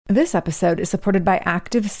This episode is supported by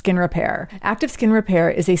Active Skin Repair. Active Skin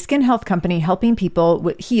Repair is a skin health company helping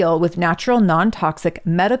people heal with natural, non-toxic,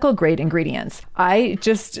 medical-grade ingredients. I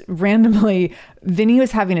just randomly, Vinny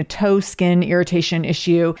was having a toe skin irritation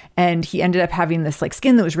issue, and he ended up having this like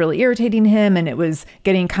skin that was really irritating him, and it was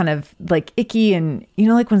getting kind of like icky, and you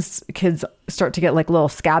know, like when kids start to get like little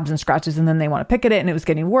scabs and scratches and then they want to pick at it, and it was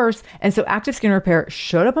getting worse. And so Active Skin Repair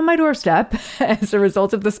showed up on my doorstep as a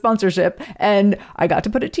result of the sponsorship, and I got to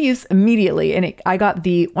put it to use immediately. And I got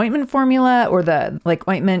the ointment formula, or the like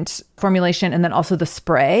ointment formulation, and then also the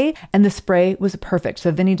spray, and the spray was perfect. So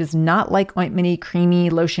Vinny does not like ointmenty, creamy,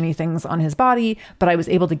 lotiony things on his body, but I was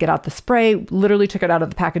able to get out the spray, literally took it out of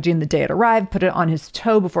the packaging the day it arrived, put it on his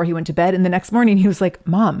toe before he went to bed. And the next morning he was like,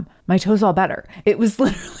 "Mom, my toe's all better." It was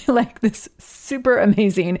literally like this super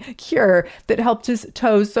amazing cure that helped his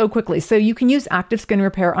toes so quickly. So you can use Active Skin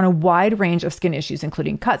Repair on a wide range of skin issues,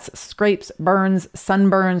 including cuts, scrapes, burns,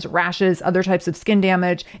 sunburns, rashes, other types of skin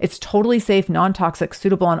damage. It's totally safe, non-toxic,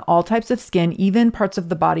 suitable on all types of skin, even parts of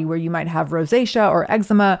the body where you might have rosacea or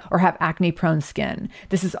eczema or have acne-prone skin.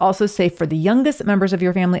 This is also safe for the youngest members of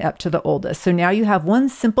your family up to the oldest. So now you have one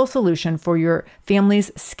simple solution for your family's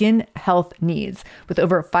skin health needs. With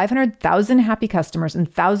over 500,000 happy customers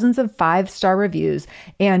and thousands of 5-star reviews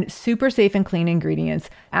and super safe and clean ingredients,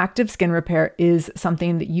 Active Skin Repair is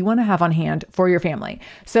something that you want to have on hand for your family.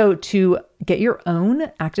 So to get your own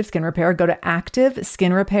Active Skin Repair, go to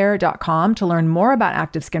activeskinrepair.com to learn more about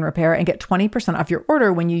Active Skin Repair and get 20% off your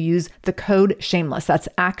order when you use the code SHAMELESS. That's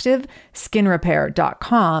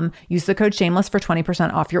activeskinrepair.com. Use the code SHAMELESS for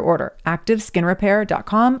 20% off your order.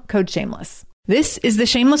 activeskinrepair.com, code SHAMELESS. This is the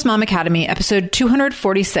Shameless Mom Academy, episode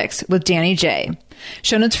 246 with Danny J.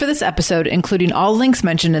 Show notes for this episode, including all links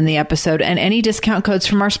mentioned in the episode and any discount codes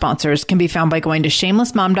from our sponsors, can be found by going to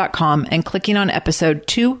shamelessmom.com and clicking on episode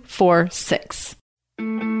 246.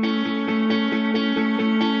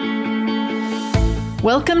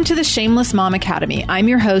 Welcome to the Shameless Mom Academy. I'm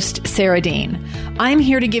your host, Sarah Dean. I'm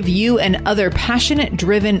here to give you and other passionate,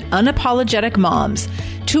 driven, unapologetic moms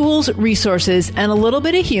tools, resources, and a little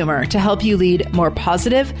bit of humor to help you lead more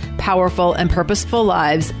positive, powerful, and purposeful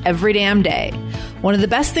lives every damn day. One of the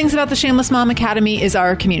best things about the Shameless Mom Academy is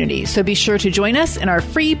our community, so be sure to join us in our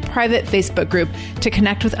free private Facebook group to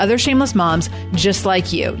connect with other shameless moms just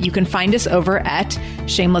like you. You can find us over at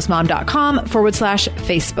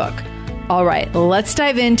shamelessmom.com/Facebook. All right, let's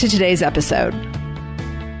dive into today's episode.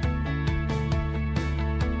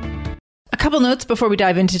 A couple notes before we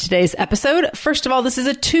dive into today's episode. First of all, this is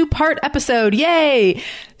a 2-part episode. Yay!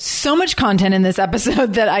 So much content in this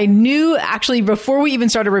episode that I knew actually before we even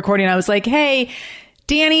started recording. I was like, hey,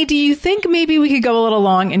 Danny, do you think maybe we could go a little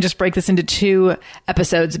long and just break this into 2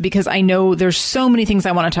 episodes? Because I know there's so many things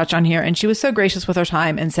I want to touch on here. And she was so gracious with her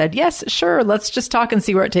time and said, yes, sure, let's just talk and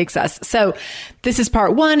see where it takes us. So this is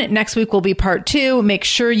part 1. Next week will be part 2. Make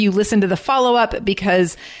sure you listen to the follow-up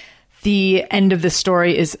because the end of this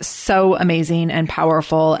story is so amazing and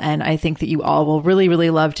powerful. And I think that you all will really, really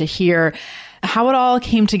love to hear how it all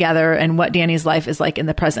came together and what Danny's life is like in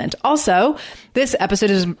the present. Also, this episode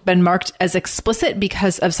has been marked as explicit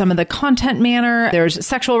because of some of the content manner. There's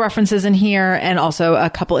sexual references in here and also a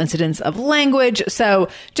couple incidents of language. So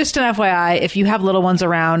just an FYI, if you have little ones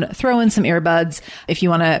around, throw in some earbuds if you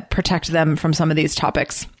want to protect them from some of these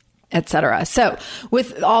topics, etc. So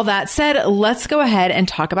with all that said, let's go ahead and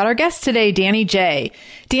talk about our guest today, Danny J.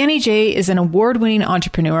 Danny J is an award-winning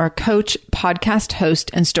entrepreneur, coach, podcast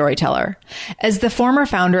host, and storyteller. As the former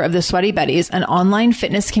founder of the Sweaty Betties, an online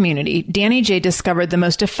fitness community, Danny J discovered the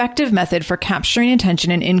most effective method for capturing attention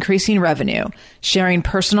and increasing revenue, sharing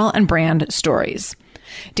personal and brand stories.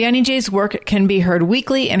 Danny J's work can be heard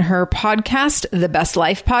weekly in her podcast, The Best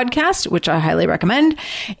Life Podcast, which I highly recommend,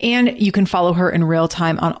 and you can follow her in real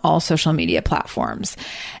time on all social media platforms.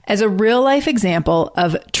 As a real-life example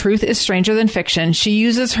of truth is stranger than fiction, she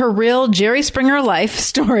uses her real Jerry Springer life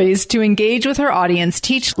stories to engage with her audience,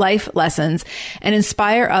 teach life lessons, and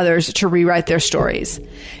inspire others to rewrite their stories.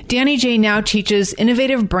 Danny J now teaches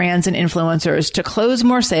innovative brands and influencers to close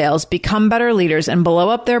more sales, become better leaders, and blow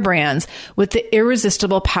up their brands with the irresistible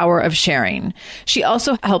power of sharing. She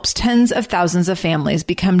also helps tens of thousands of families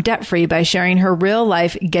become debt-free by sharing her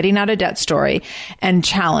real-life getting out of debt story and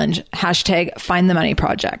challenge,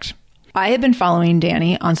 #FindTheMoneyProject. I have been following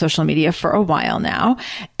Danny on social media for a while now,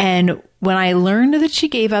 and when I learned that she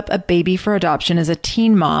gave up a baby for adoption as a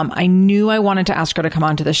teen mom, I knew I wanted to ask her to come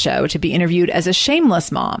onto the show to be interviewed as a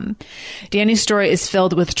shameless mom. Danny's story is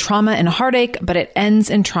filled with trauma and heartache, but it ends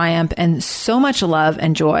in triumph and so much love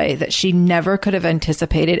and joy that she never could have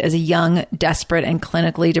anticipated as a young, desperate, and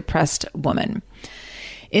clinically depressed woman.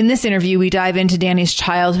 In this interview, we dive into Dani's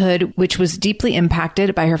childhood, which was deeply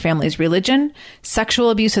impacted by her family's religion, sexual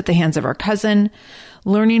abuse at the hands of her cousin,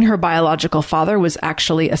 learning her biological father was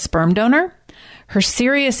actually a sperm donor, her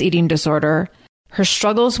serious eating disorder, her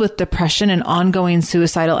struggles with depression and ongoing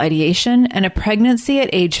suicidal ideation, and a pregnancy at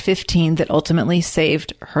age 15 that ultimately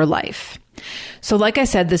saved her life. So like I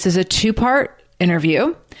said, this is a two-part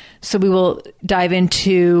interview. So we will dive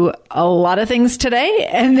into a lot of things today,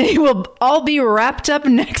 and they will all be wrapped up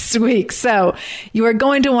next week. So you are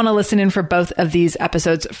going to want to listen in for both of these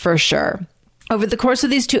episodes for sure. Over the course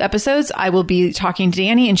of these two episodes, I will be talking to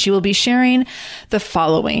Dani, and she will be sharing the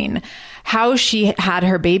following: how she had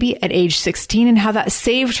her baby at age 16 and how that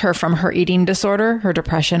saved her from her eating disorder, her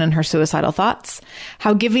depression, and her suicidal thoughts.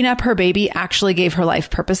 How giving up her baby actually gave her life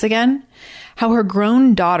purpose again. How her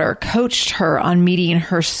grown daughter coached her on meeting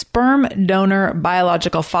her sperm donor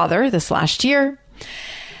biological father this last year.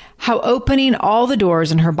 How opening all the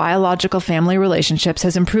doors in her biological family relationships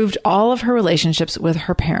has improved all of her relationships with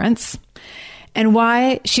her parents. And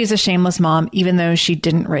why she's a shameless mom, even though she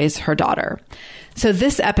didn't raise her daughter. So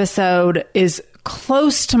this episode is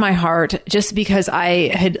close to my heart just because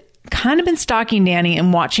I had kind of been stalking Dani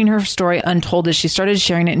and watching her story untold as she started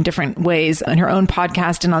sharing it in different ways on her own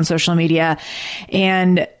podcast and on social media.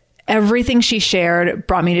 And everything she shared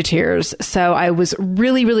brought me to tears. So I was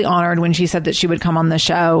really, really honored when she said that she would come on the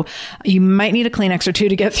show. You might need a Kleenex or two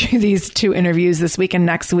to get through these two interviews this week and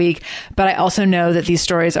next week. But I also know that these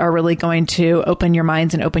stories are really going to open your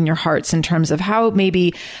minds and open your hearts in terms of how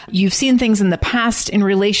maybe you've seen things in the past in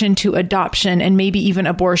relation to adoption and maybe even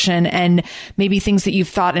abortion, and maybe things that you've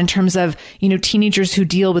thought in terms of, teenagers who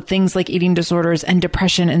deal with things like eating disorders and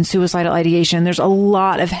depression and suicidal ideation. There's a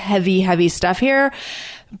lot of heavy, heavy stuff here.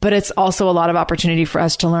 But it's also a lot of opportunity for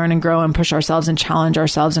us to learn and grow and push ourselves and challenge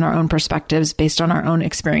ourselves in our own perspectives based on our own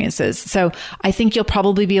experiences. So I think you'll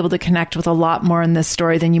probably be able to connect with a lot more in this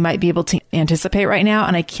story than you might be able to anticipate right now.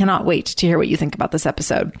 And I cannot wait to hear what you think about this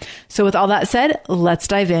episode. So with all that said, let's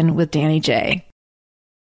dive in with Dani J.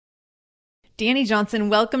 Dani Johnson,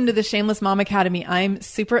 welcome to the Shameless Mom Academy. I'm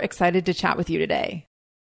super excited to chat with you today.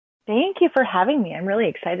 Thank you for having me. I'm really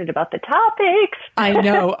excited about the topics. I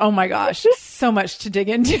know. Oh my gosh. So much to dig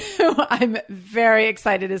into. I'm very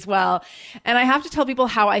excited as well. And I have to tell people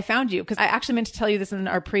how I found you, because I actually meant to tell you this in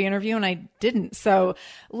our pre-interview and I didn't. So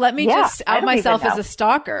let me just out myself as a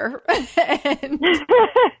stalker.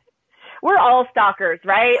 We're all stalkers,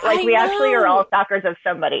 right? Like we actually are all stalkers of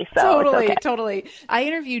somebody. So Totally. I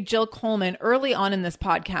interviewed Jill Coleman early on in this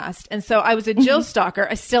podcast. And so I was a Jill stalker.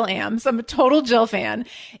 I still am. So I'm a total Jill fan.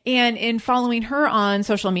 And in following her on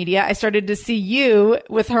social media, I started to see you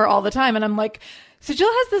with her all the time. And I'm like, so Jill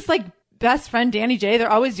has this like best friend, Dani J. They're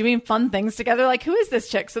always doing fun things together. Like, who is this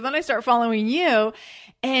chick? So then I start following you,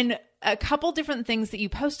 and a couple different things that you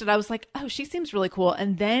posted, I was like, oh, she seems really cool.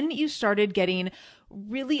 And then you started getting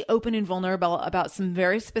really open and vulnerable about some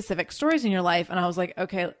very specific stories in your life. And I was like,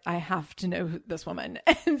 okay, I have to know this woman.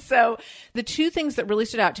 And so the two things that really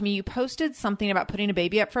stood out to me, you posted something about putting a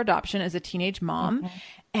baby up for adoption as a teenage mom. Mm-hmm.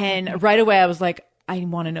 And right away I was like, I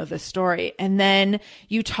want to know this story. And then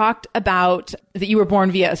you talked about that you were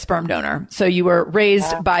born via a sperm donor. So you were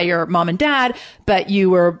raised by your mom and dad, but you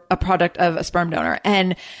were a product of a sperm donor.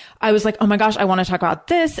 And I was like, oh my gosh, I want to talk about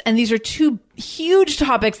this. And these are two huge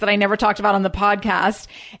topics that I never talked about on the podcast.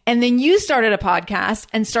 And then you started a podcast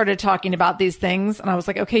and started talking about these things. And I was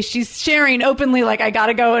like, okay, she's sharing openly. Like, I got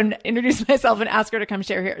to go and introduce myself and ask her to come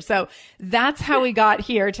share here. So that's how we got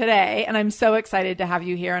here today. And I'm so excited to have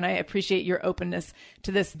you here. And I appreciate your openness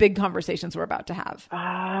to this big conversations we're about to have.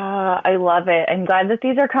 I love it. I'm glad that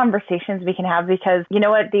these are conversations we can have, because you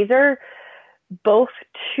know what? These are both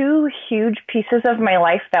two huge pieces of my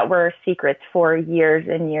life that were secrets for years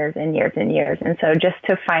and years and years and years. And so just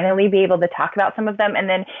to finally be able to talk about some of them, and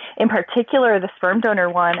then in particular, the sperm donor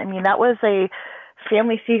one, I mean, that was a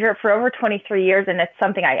family secret for over 23 years. And it's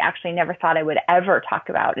something I actually never thought I would ever talk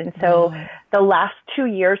about. And so the last 2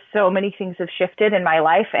 years, so many things have shifted in my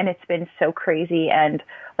life, and it's been so crazy and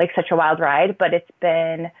like such a wild ride, but it's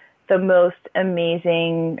been the most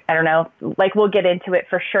amazing, I don't know, like we'll get into it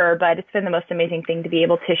for sure, but it's been the most amazing thing to be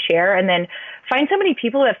able to share, and then find so many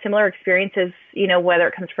people who have similar experiences, you know, whether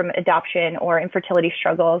it comes from adoption or infertility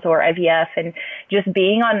struggles or IVF, and just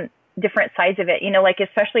being on different sides of it, you know, like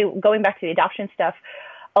especially going back to the adoption stuff,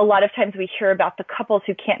 a lot of times we hear about the couples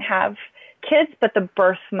who can't have kids, but the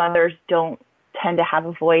birth mothers don't tend to have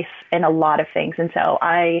a voice in a lot of things. And so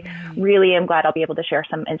I really am glad I'll be able to share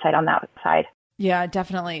some insight on that side. Yeah,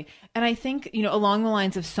 definitely. And I think, you know, along the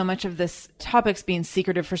lines of so much of this topics being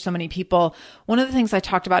secretive for so many people, one of the things I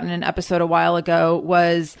talked about in an episode a while ago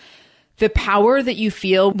was the power that you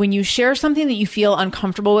feel when you share something that you feel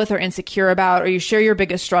uncomfortable with or insecure about, or you share your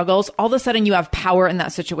biggest struggles, all of a sudden you have power in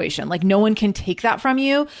that situation. Like no one can take that from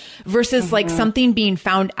you versus like something being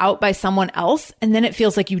found out by someone else. And then it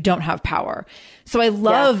feels like you don't have power. So I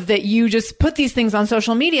love that you just put these things on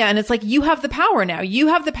social media and it's like, you have the power now. You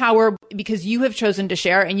have the power because you have chosen to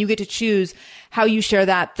share, and you get to choose how you share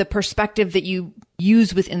that, the perspective that you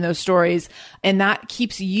use within those stories. And that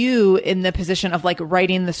keeps you in the position of like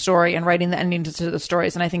writing the story and writing the endings to the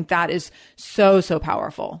stories. And I think that is so, so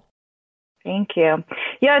powerful. Thank you.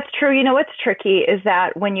 Yeah, it's true. You know, what's tricky is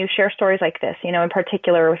that when you share stories like this, you know, in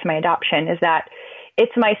particular with my adoption, is that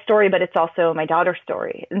it's my story, but it's also my daughter's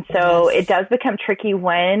story. And so it does become tricky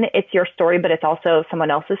when it's your story, but it's also someone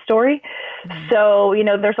else's story. So, you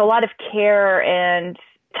know, there's a lot of care and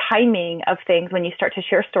timing of things when you start to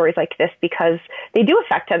share stories like this, because they do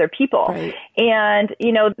affect other people. Right. And,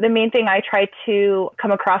 you know, the main thing I try to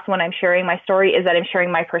come across when I'm sharing my story is that I'm sharing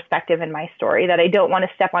my perspective and my story, that I don't want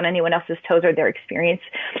to step on anyone else's toes or their experience.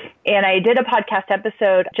 And I did a podcast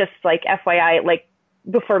episode, just like FYI, like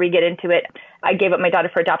before we get into it, I gave up my daughter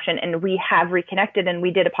for adoption, and we have reconnected, and we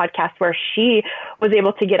did a podcast where she was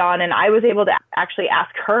able to get on, and I was able to actually ask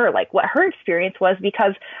her like what her experience was,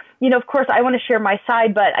 because, you know, of course I want to share my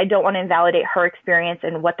side, but I don't want to invalidate her experience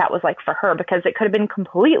and what that was like for her, because it could have been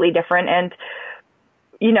completely different. And,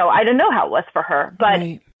 you know, I don't know how it was for her, but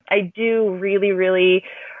I do really, really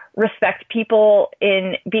respect people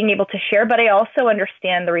in being able to share, but I also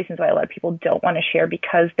understand the reasons why a lot of people don't want to share,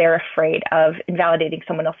 because they're afraid of invalidating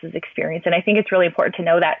someone else's experience. And I think it's really important to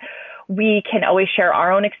know that we can always share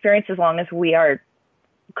our own experience as long as we are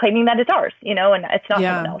claiming that it's ours, you know, and it's not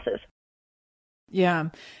someone else's. Yeah.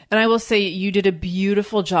 And I will say you did a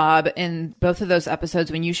beautiful job in both of those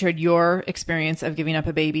episodes when you shared your experience of giving up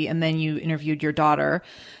a baby and then you interviewed your daughter.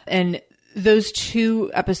 And those two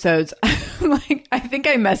episodes, like, I think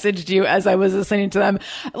I messaged you as I was listening to them.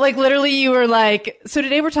 Like, literally, you were like, so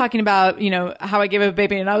today we're talking about, you know, how I gave up a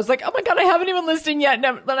baby. And I was like, oh my God, I haven't even listened yet. And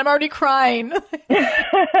I'm already crying.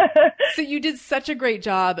 So you did such a great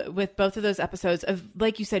job with both of those episodes of,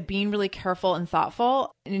 like you said, being really careful and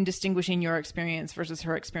thoughtful in distinguishing your experience versus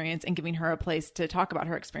her experience and giving her a place to talk about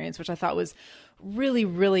her experience, which I thought was really,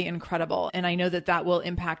 really incredible. And I know that that will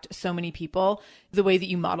impact so many people the way that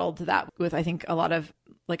you modeled that with, I think, a lot of,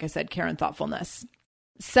 like I said, care and thoughtfulness.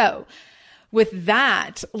 So with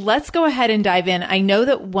that, let's go ahead and dive in. I know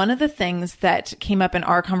that one of the things that came up in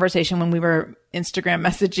our conversation when we were Instagram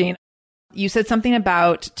messaging, you said something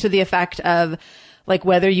about to the effect of like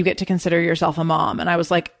whether you get to consider yourself a mom. And I was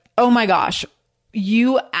like, oh my gosh,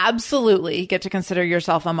 you absolutely get to consider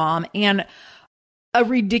yourself a mom, and a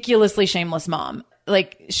ridiculously shameless mom.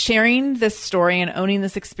 Like, sharing this story and owning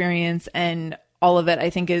this experience and all of it, I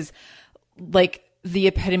think is like the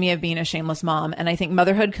epitome of being a shameless mom. And I think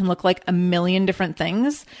motherhood can look like a million different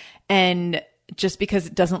things. And just because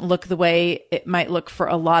it doesn't look the way it might look for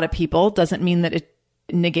a lot of people doesn't mean that it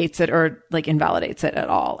negates it or like invalidates it at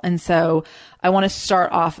all. And so I want to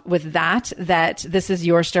start off with that this is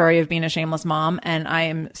your story of being a shameless mom. And I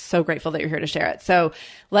am so grateful that you're here to share it. So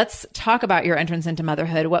let's talk about your entrance into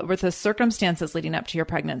motherhood. What were the circumstances leading up to your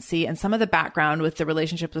pregnancy and some of the background with the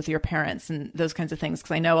relationships with your parents and those kinds of things?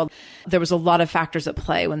 Because I know there was a lot of factors at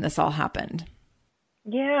play when this all happened.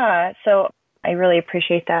 Yeah. So I really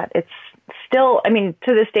appreciate that. It's still, I mean,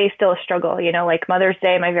 to this day, still a struggle, you know, like Mother's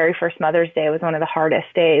Day, my very first Mother's Day was one of the hardest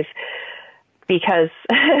days because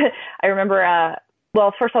I remember,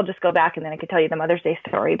 well, first I'll just go back and then I could tell you the Mother's Day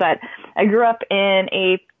story, but I grew up in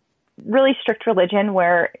a really strict religion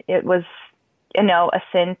where it was, you know, a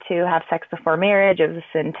sin to have sex before marriage. It was a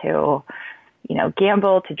sin to, you know,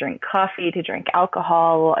 gamble, to drink coffee, to drink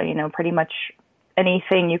alcohol, you know, pretty much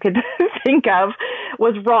anything you could think of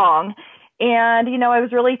was wrong. And, you know, I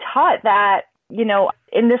was really taught that, you know,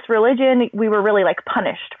 in this religion, we were really like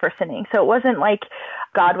punished for sinning. So it wasn't like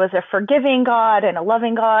God was a forgiving God and a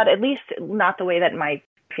loving God, at least not the way that my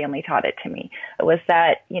family taught it to me. It was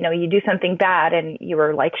that, you know, you do something bad and you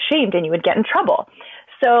were like shamed and you would get in trouble.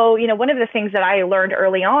 So, you know, one of the things that I learned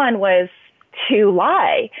early on was to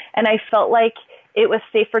lie. And I felt like it was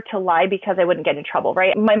safer to lie because I wouldn't get in trouble,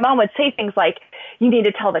 right? My mom would say things like, you need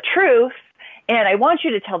to tell the truth. And I want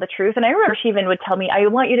you to tell the truth. And I remember she even would tell me, I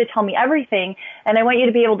want you to tell me everything. And I want you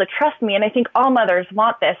to be able to trust me. And I think all mothers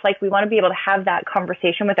want this. Like, we want to be able to have that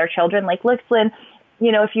conversation with our children. Like, listen,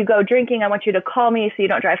 you know, if you go drinking, I want you to call me so you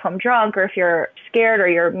don't drive home drunk. Or if you're scared or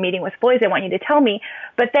you're meeting with boys, I want you to tell me.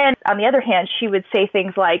 But then on the other hand, she would say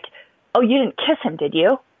things like, oh, you didn't kiss him, did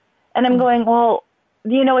you? And I'm going, well,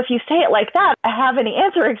 you know, if you say it like that, I have any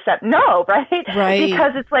answer except no, right? Right.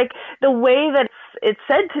 Because it's like the way that it's it's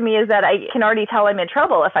said to me is that I can already tell I'm in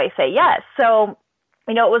trouble if I say yes. So,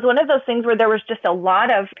 it was one of those things where there was just a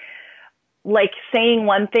lot of like saying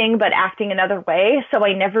one thing but acting another way. So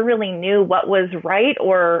I never really knew what was right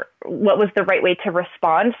or what was the right way to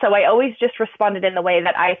respond. So I always just responded in the way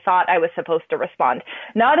that I thought I was supposed to respond.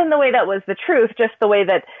 Not in the way that was the truth, just the way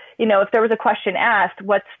that, if there was a question asked,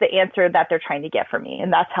 what's the answer that they're trying to get from me?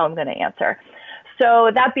 And that's how I'm going to answer.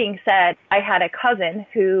 So that being said, I had a cousin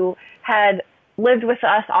who had lived with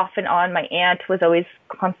us off and on. My aunt was always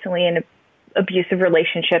constantly in abusive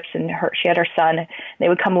relationships, and she had her son. They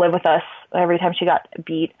would come live with us every time she got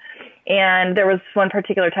beat. And there was one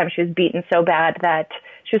particular time she was beaten so bad that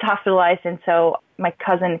she was hospitalized. And so my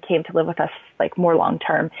cousin came to live with us like more long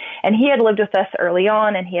term. And he had lived with us early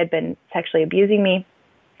on, and he had been sexually abusing me.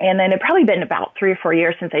 And then it had probably been about 3 or 4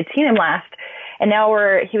 years since I'd seen him last. And now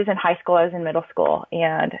he was in high school, I was in middle school,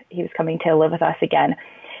 and he was coming to live with us again.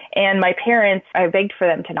 And my parents, I begged for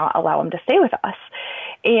them to not allow him to stay with us.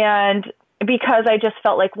 And because I just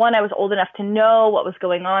felt like, one, I was old enough to know what was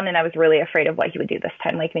going on, and I was really afraid of what he would do this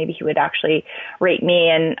time. Like maybe he would actually rape me,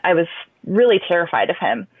 and I was really terrified of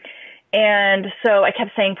him. And so I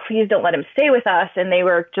kept saying, please don't let him stay with us. And they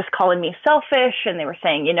were just calling me selfish, and they were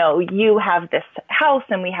saying, you have this house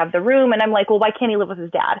and we have the room. And I'm like, well, why can't he live with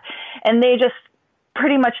his dad? And they just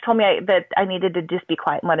pretty much told me that I needed to just be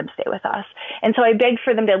quiet and let him stay with us. And so I begged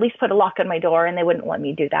for them to at least put a lock on my door, and they wouldn't let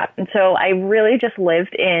me do that. And so I really just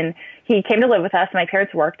he came to live with us. My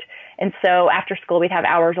parents worked. And so after school, we'd have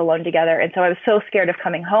hours alone together. And so I was so scared of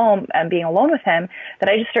coming home and being alone with him that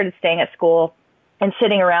I just started staying at school and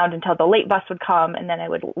sitting around until the late bus would come, and then I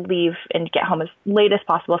would leave and get home as late as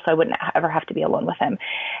possible so I wouldn't ever have to be alone with him.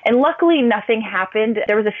 And luckily, nothing happened.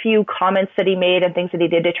 There was a few comments that he made and things that he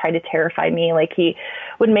did to try to terrify me. Like he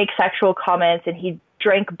would make sexual comments, and he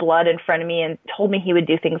drank blood in front of me and told me he would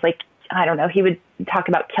do things like, I don't know, he would talk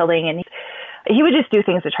about killing, and he would just do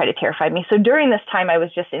things to try to terrify me. So during this time, I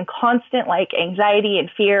was just in constant like anxiety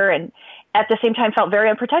and fear, and at the same time felt very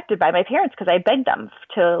unprotected by my parents because I begged them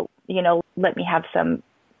to, let me have some,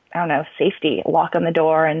 safety, lock on the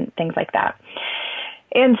door and things like that.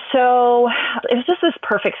 And so it was just this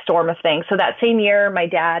perfect storm of things. So that same year, my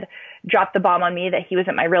dad dropped the bomb on me that he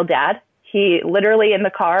wasn't my real dad. He literally in the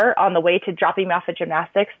car on the way to dropping me off at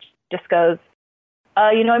gymnastics just goes,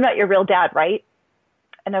 I'm not your real dad, right?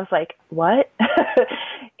 And I was like, what?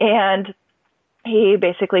 And he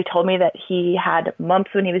basically told me that he had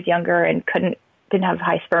mumps when he was younger and didn't have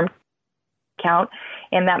high sperm count,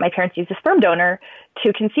 and that my parents used a sperm donor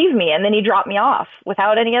to conceive me. And then he dropped me off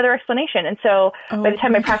without any other explanation. And so by the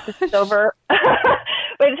time my practice was over, I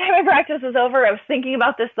was thinking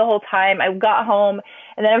about this the whole time. I got home,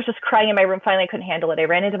 and then I was just crying in my room. Finally, I couldn't handle it. I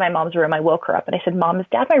ran into my mom's room. I woke her up, and I said, Mom, is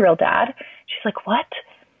Dad my real dad? She's like, what?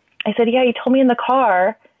 I said, yeah, you told me in the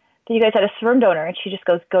car that you guys had a sperm donor. And she just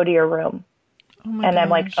goes, go to your room. And gosh. I'm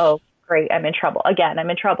like, oh, great. I'm in trouble. Again,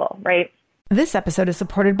 I'm in trouble, right? This episode is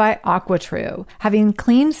supported by AquaTrue. Having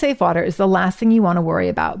clean, safe water is the last thing you want to worry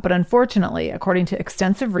about. But unfortunately, according to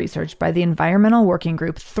extensive research by the Environmental Working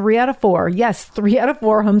Group, 3 out of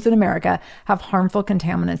 4 homes in America have harmful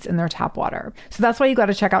contaminants in their tap water. So that's why you got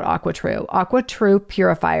to check out AquaTrue. AquaTrue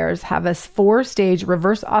purifiers have a 4-stage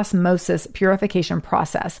reverse osmosis purification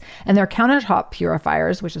process. And their countertop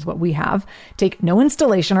purifiers, which is what we have, take no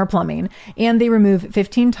installation or plumbing. And they remove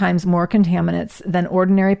 15 times more contaminants than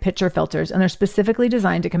ordinary pitcher filters. And they're specifically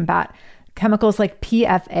designed to combat chemicals like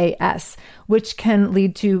PFAS, which can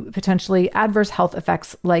lead to potentially adverse health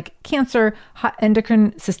effects like cancer,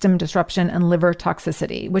 endocrine system disruption, and liver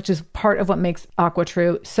toxicity, which is part of what makes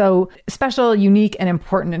AquaTrue so special, unique, and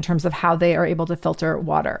important in terms of how they are able to filter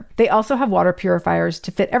water. They also have water purifiers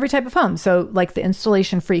to fit every type of home. So like the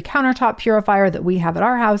installation-free countertop purifier that we have at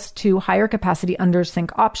our house to higher capacity under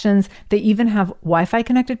sink options. They even have Wi-Fi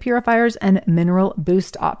connected purifiers and mineral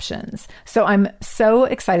boost options. So I'm so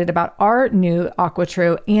excited about our new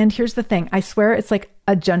AquaTrue. And here's the thing. I swear it's like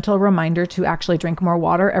a gentle reminder to actually drink more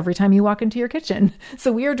water every time you walk into your kitchen.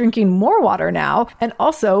 So we are drinking more water now, and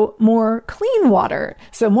also more clean water.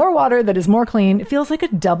 So more water that is more clean. It feels like a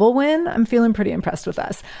double win. I'm feeling pretty impressed with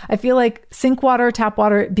us. I feel like sink water, tap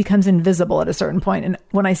water becomes invisible at a certain point. And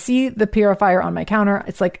when I see the purifier on my counter,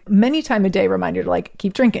 it's like many times a day reminder to like,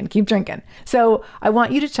 keep drinking, keep drinking. So I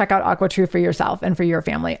want you to check out AquaTrue for yourself and for your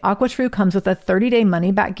family. AquaTrue comes with a 30-day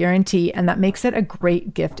money-back guarantee, and that makes it a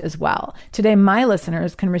great gift as well. Today, my listeners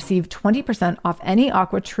listeners can receive 20% off any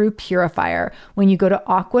AquaTrue purifier when you go to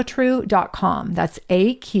aquatrue.com. That's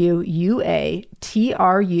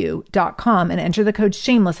AQUATRU.com and enter the code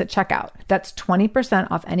shameless at checkout. That's 20%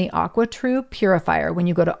 off any AquaTrue purifier when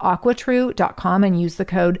you go to aquatrue.com and use the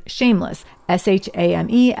code shameless,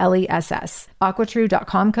 SHAMELESS.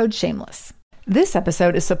 aquatrue.com code shameless. This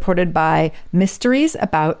episode is supported by Mysteries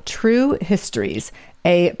About True Histories,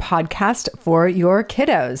 a podcast for your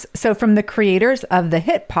kiddos. So from the creators of the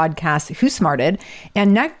hit podcast Who Smarted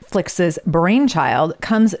and Netflix's Brainchild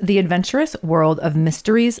comes the adventurous world of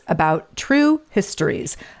Mysteries About True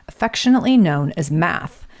Histories, affectionately known as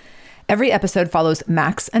MATH. Every episode follows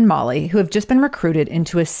Max and Molly, who have just been recruited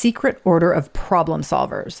into a secret order of problem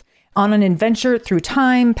solvers, on an adventure through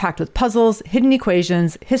time packed with puzzles, hidden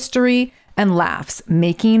equations, history, and laughs,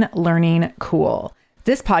 making learning cool.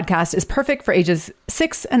 This podcast is perfect for ages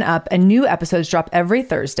 6 and up, and new episodes drop every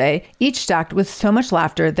Thursday, each stacked with so much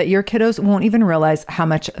laughter that your kiddos won't even realize how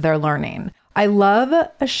much they're learning. I love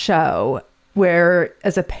a show where,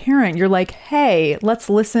 as a parent, you're like, hey, let's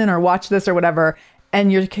listen or watch this or whatever,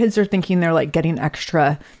 and your kids are thinking they're like getting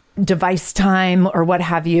extra device time or what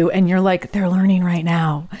have you, and you're like, they're learning right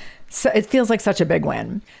now. So it feels like such a big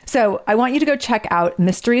win. So I want you to go check out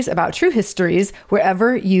Mysteries About True Histories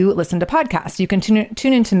wherever you listen to podcasts. You can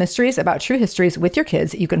tune into Mysteries About True Histories with your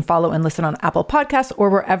kids. You can follow and listen on Apple Podcasts or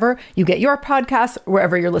wherever you get your podcasts,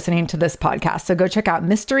 wherever you're listening to this podcast. So go check out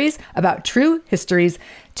Mysteries About True Histories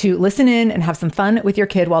to listen in and have some fun with your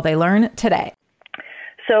kid while they learn today.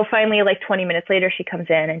 So finally, like 20 minutes later, she comes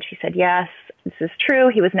in and she said, yes, this is true.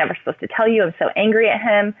 He was never supposed to tell you. I'm so angry at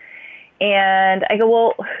him. And I go,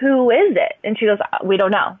 well, who is it? And she goes, we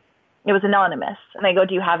don't know. It was anonymous. And I go,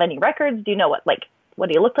 do you have any records? Do you know what do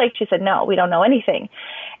you look like? She said, no, we don't know anything.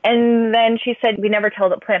 And then she said, we never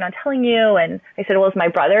plan on telling you. And I said, well, is my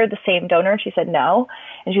brother the same donor? And she said, no.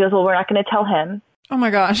 And she goes, well, we're not going to tell him. Oh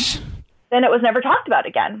my gosh. Then it was never talked about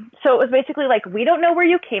again. So it was basically like, we don't know where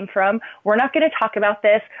you came from. We're not going to talk about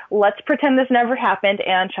this. Let's pretend this never happened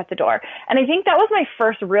and shut the door. And I think that was my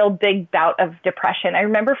first real big bout of depression. I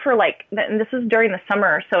remember and this was during the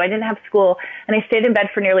summer, so I didn't have school, and I stayed in bed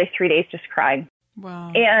for nearly 3 days just crying.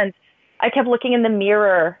 Wow. And I kept looking in the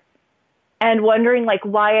mirror and wondering like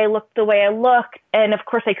why I looked the way I looked. And of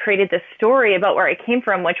course I created this story about where I came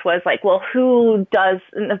from, which was like, well, who does,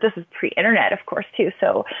 and this is pre-internet, of course, too.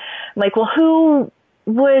 So I'm like, well, who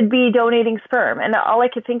would be donating sperm? And all I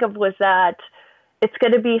could think of was that it's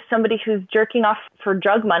going to be somebody who's jerking off for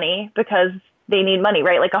drug money because they need money,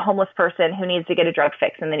 right? Like a homeless person who needs to get a drug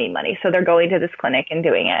fix and they need money. So they're going to this clinic and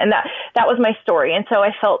doing it. And that was my story. And so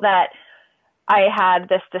I felt that I had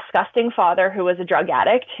this disgusting father who was a drug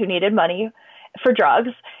addict who needed money for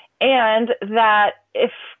drugs, and that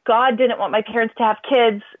if God didn't want my parents to have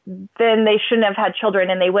kids, then they shouldn't have had children,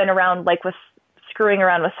 and they went around like with screwing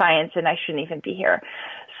around with science, and I shouldn't even be here.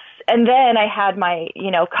 And then I had my,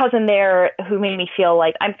 cousin there who made me feel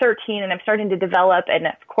like I'm 13 and I'm starting to develop, and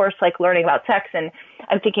of course, like learning about sex, and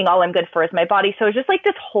I'm thinking all I'm good for is my body. So it's just like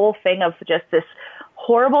this whole thing of just this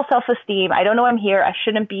horrible self-esteem. I don't know I'm here. I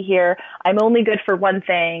shouldn't be here. I'm only good for one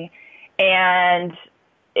thing. And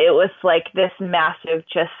it was like this massive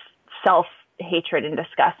just self-hatred and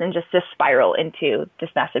disgust, and just this spiral into this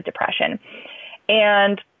massive depression.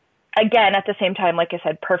 And again, at the same time, like I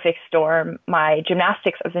said, perfect storm. I was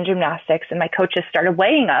in gymnastics, and my coaches started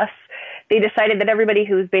weighing us. They decided that everybody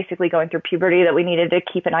who was basically going through puberty, that we needed to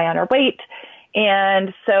keep an eye on our weight.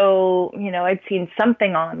 And so, I'd seen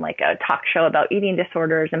something on like a talk show about eating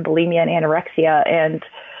disorders and bulimia and anorexia. And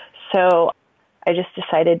so I just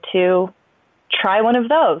decided to try one of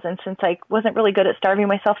those. And since I wasn't really good at starving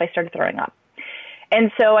myself, I started throwing up.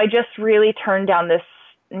 And so I just really turned down this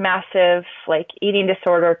massive like eating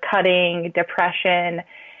disorder, cutting, depression.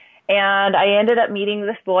 And I ended up meeting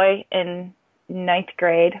this boy in 9th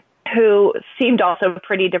grade who seemed also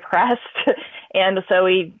pretty depressed. And so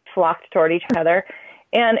we flocked toward each other.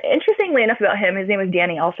 And interestingly enough about him, his name was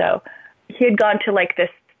Danny also. He had gone to like this,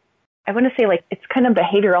 I want to say like, it's kind of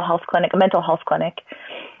behavioral health clinic, a mental health clinic.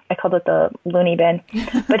 I called it the loony bin.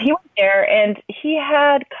 But he went there, and he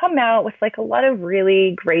had come out with like a lot of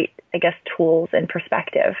really great, I guess, tools and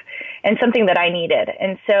perspective, and something that I needed.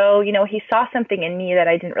 And so, he saw something in me that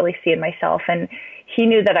I didn't really see in myself. And he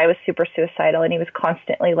knew that I was super suicidal, and he was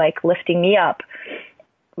constantly like lifting me up.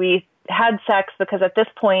 We had sex because at this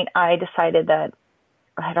point I decided that,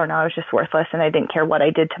 I don't know, I was just worthless, and I didn't care what I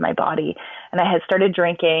did to my body. And I had started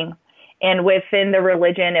drinking. And within the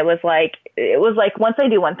religion, it was like once I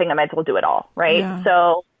do one thing, I might as well do it all, right? Yeah.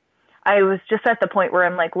 So I was just at the point where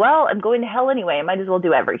I'm like, well, I'm going to hell anyway. I might as well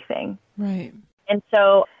do everything. Right. And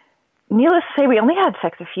so needless to say, we only had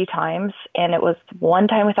sex a few times, and it was one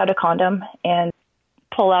time without a condom and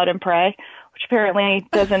pull out and pray, which apparently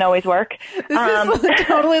doesn't always work. This is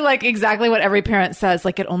totally like exactly what every parent says.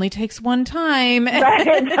 Like, it only takes one time. Right,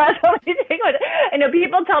 it does only take one. I know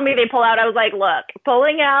people tell me they pull out. I was like, look,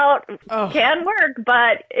 pulling out can work,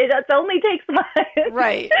 but it only takes one.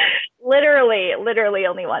 Right. Literally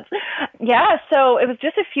only once. Yeah, so it was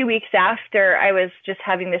just a few weeks after I was just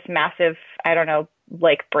having this massive, I don't know,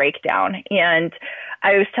 like breakdown. And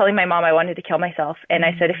I was telling my mom I wanted to kill myself. And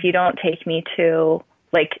I said, if you don't take me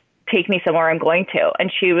somewhere, I'm going to.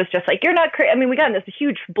 And she was just like, you're not crazy. I mean, we got in this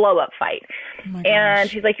huge blow up fight. Oh and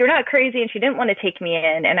she's like, you're not crazy. And she didn't want to take me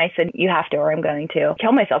in. And I said, you have to, or I'm going to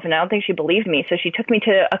kill myself. And I don't think she believed me. So she took me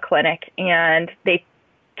to a clinic, and they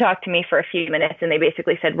talked to me for a few minutes, and they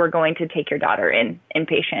basically said, we're going to take your daughter in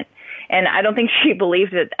inpatient. And I don't think she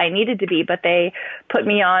believed that I needed to be, but they put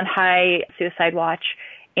me on high suicide watch,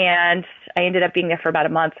 and I ended up being there for about a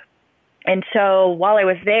month. And so while I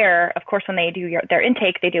was there, of course, when they do their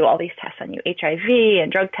intake, they do all these tests on you, HIV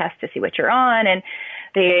and drug tests to see what you're on. And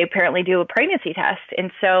they apparently do a pregnancy test.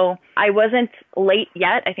 And so I wasn't late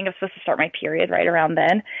yet. I think I was supposed to start my period right around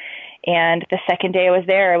then. And the second day I was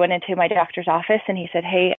there, I went into my doctor's office, and he said,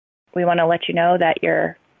 hey, we want to let you know that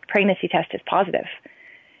your pregnancy test is positive.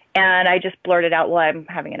 And I just blurted out, well, I'm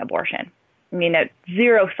having an abortion. I mean,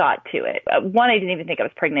 zero thought to it. One, I didn't even think I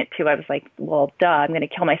was pregnant. Two, I was like, well, duh, I'm going to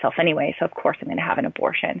kill myself anyway, so of course I'm going to have an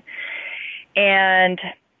abortion. And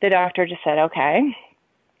the doctor just said, okay.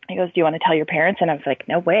 He goes, do you want to tell your parents? And I was like,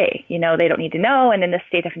 no way. You know, they don't need to know. And in the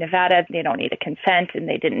state of Nevada, they don't need a consent, and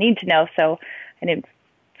they didn't need to know. So I didn't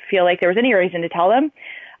feel like there was any reason to tell them.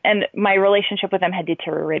 And my relationship with them had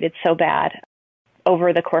deteriorated so bad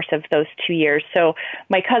over the course of those 2 years. So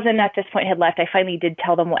my cousin at this point had left. I finally did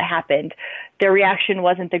tell them what happened. Their reaction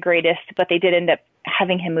wasn't the greatest, but they did end up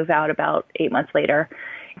having him move out about 8 months later.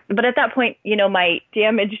 But at that point, you know, my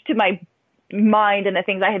damage to my mind and the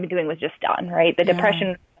things I had been doing was just done, right? The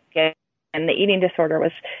depression and the eating disorder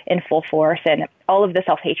was in full force, and all of the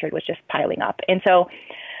self-hatred was just piling up. And so,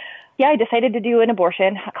 yeah, I decided to do an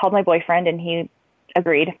abortion. I called my boyfriend, and he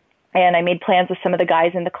agreed. And I made plans with some of the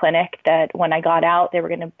guys in the clinic that when I got out, they were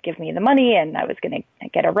going to give me the money, and I was going to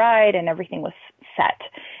get a ride, and everything was set.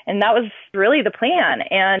 And that was really the plan.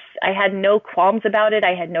 And I had no qualms about it.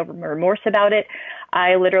 I had no remorse about it.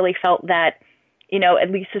 I literally felt that, you know, at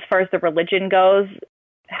least as far as the religion goes,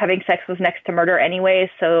 having sex was next to murder anyway.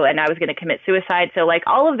 So, and I was going to commit suicide. So like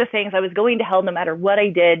all of the things, I was going to hell no matter what I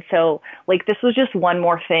did. So like this was just one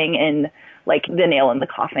more thing in like the nail in the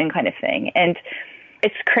coffin kind of thing. And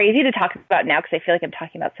it's crazy to talk about now because I feel like I'm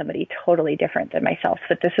talking about somebody totally different than myself.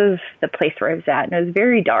 But this is the place where I was at, and it was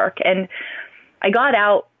very dark. And I got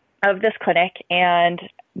out of this clinic, and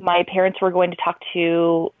my parents were going to talk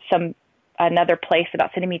to another place about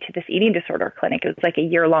sending me to this eating disorder clinic. It was like a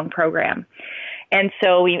year-long program. And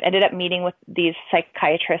so we ended up meeting with these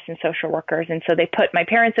psychiatrists and social workers. And so they put my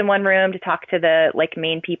parents in one room to talk to the like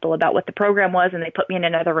main people about what the program was. And they put me in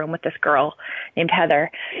another room with this girl named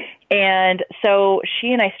Heather. And so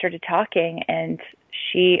she and I started talking, and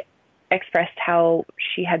she expressed how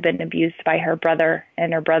she had been abused by her brother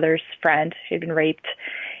and her brother's friend. She had been raped.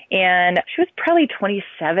 And she was probably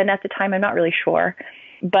 27 at the time. I'm not really sure.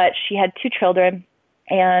 But she had 2 children.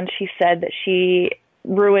 And she said that she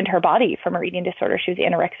ruined her body from her eating disorder. She was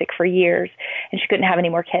anorexic for years, and she couldn't have any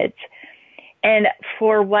more kids. And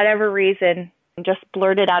for whatever reason, just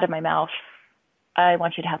blurted out of my mouth, I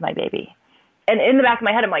want you to have my baby. And in the back of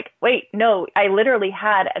my head, I'm like, wait, no, I literally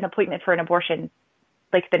had an appointment for an abortion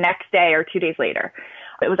like the next day or 2 days later.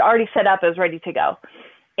 It was already set up. It was ready to go.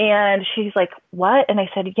 And she's like, what? And I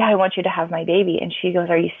said, yeah, I want you to have my baby. And she goes,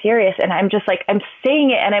 are you serious? And I'm just like, I'm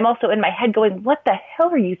saying it. And I'm also in my head going, what the hell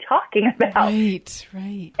are you talking about? Right.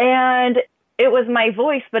 And it was my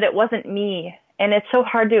voice, but it wasn't me. And it's so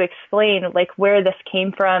hard to explain like where this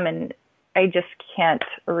came from. And I just can't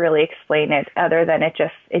really explain it other than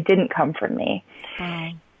it didn't come from me.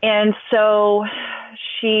 Wow. And so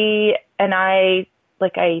she and I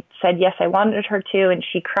said, yes, I wanted her to. And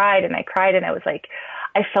she cried, and I cried, and I was like,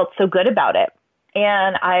 I felt so good about it.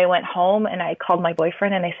 And I went home, and I called my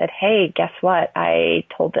boyfriend, and I said, hey, guess what? I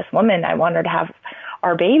told this woman I want her to have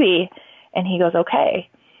our baby. And he goes, okay.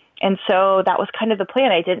 And so that was kind of the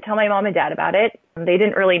plan. I didn't tell my mom and dad about it. They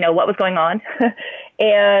didn't really know what was going on.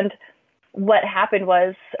 And what happened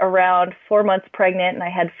was around 4 months pregnant, and I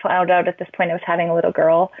had found out at this point I was having a little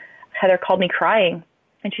girl, Heather called me crying.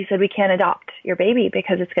 And she said, we can't adopt your baby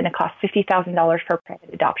because it's going to cost $50,000 for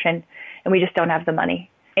private adoption, and we just don't have the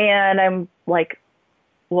money. And I'm like,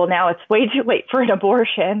 well, now it's way too late for an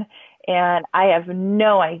abortion. And I have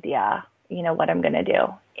no idea, what I'm going to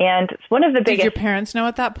do. And it's one of the biggest. Did your parents know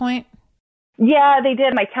at that point? Yeah, they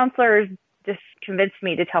did. My counselors just convinced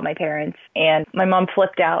me to tell my parents, and my mom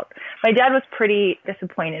flipped out. My dad was pretty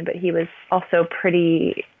disappointed, but he was also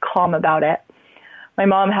pretty calm about it. My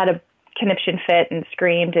mom had a conniption fit and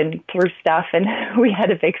screamed and threw stuff, and we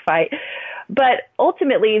had a big fight. But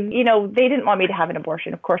ultimately, they didn't want me to have an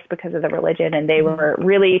abortion, of course, because of the religion, and they were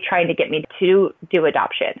really trying to get me to do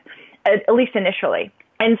adoption, at least initially.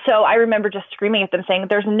 And so I remember just screaming at them saying,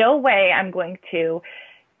 there's no way I'm going to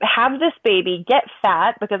have this baby get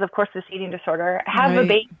fat because, of course, this eating disorder, have a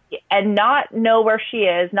baby and not know where she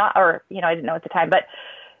is, I didn't know at the time, but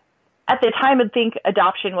at the time, I think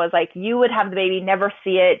adoption was like, you would have the baby, never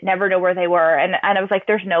see it, never know where they were. And I was like,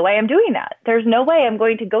 there's no way I'm doing that. There's no way I'm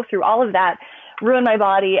going to go through all of that, ruin my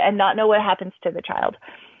body, and not know what happens to the child.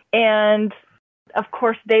 And of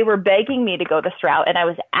course, they were begging me to go this route, and I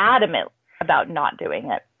was adamant about not doing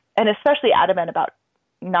it, and especially adamant about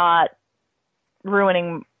not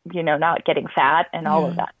ruining, not getting fat and all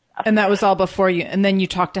of that stuff. And that was all before you, and then you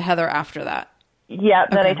talked to Heather after that. Yeah,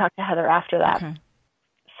 then I talked to Heather after that. Okay.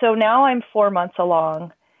 So now I'm 4 months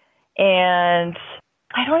along, and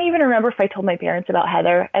I don't even remember if I told my parents about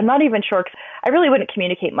Heather. I'm not even sure, 'cause I really wouldn't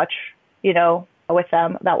communicate much, with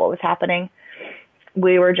them about what was happening.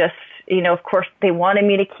 We were just, of course, they wanted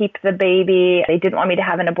me to keep the baby. They didn't want me to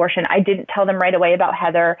have an abortion. I didn't tell them right away about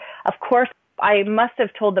Heather. Of course, I must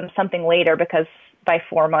have told them something later, because by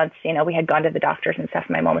 4 months, we had gone to the doctors and stuff.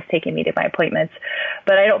 My mom was taking me to my appointments,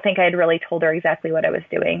 but I don't think I had really told her exactly what I was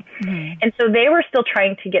doing. Mm-hmm. And so they were still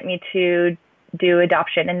trying to get me to do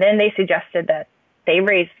adoption. And then they suggested that they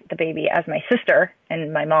raise the baby as my sister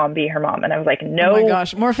and my mom be her mom. And I was like, no. Oh my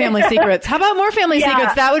gosh, more family secrets. How about more family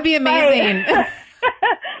secrets? That would be amazing. Right.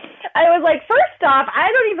 I was like, first off, I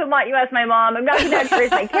don't even want you as my mom. I'm not going to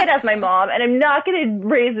raise my kid as my mom, and I'm not going to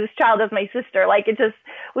raise this child as my sister. Like, it just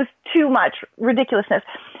was too much ridiculousness.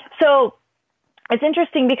 So it's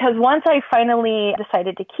interesting, because once I finally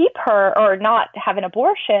decided to keep her or not have an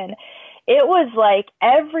abortion, it was like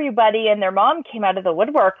everybody and their mom came out of the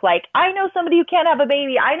woodwork. Like, I know somebody who can't have a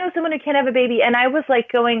baby. I know someone who can't have a baby. And I was like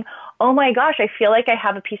going, oh my gosh, I feel like I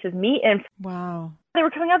have a piece of meat. And wow. They were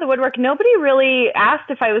coming out of the woodwork. Nobody really asked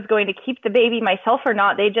if I was going to keep the baby myself or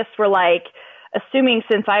not. They just were like assuming,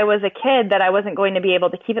 since I was a kid, that I wasn't going to be able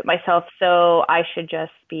to keep it myself, so I should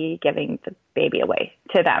just be giving the baby away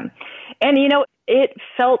to them. And, it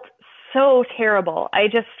felt so terrible. I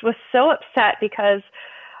just was so upset because,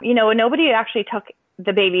 nobody actually took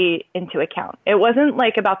the baby into account. It wasn't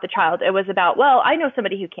like about the child. It was about, well, I know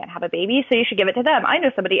somebody who can't have a baby, so you should give it to them. I know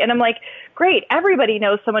somebody. And I'm like, great, everybody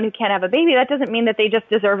knows someone who can't have a baby. That doesn't mean that they just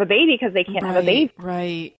deserve a baby because they can't have a baby.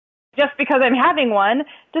 Right. Just because I'm having one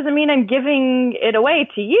doesn't mean I'm giving it away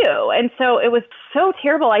to you. And so it was so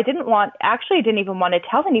terrible. I didn't even want to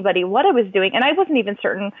tell anybody what I was doing. And I wasn't even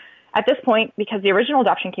certain at this point, because the original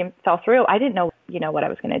adoption fell through. I didn't know, what I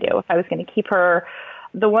was going to do, if I was going to keep her.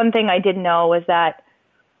 The one thing I did know was that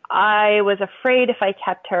I was afraid if I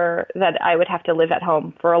kept her that I would have to live at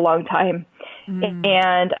home for a long time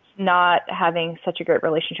and not having such a great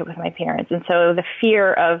relationship with my parents. And so the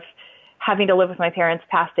fear of having to live with my parents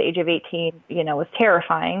past the age of 18, was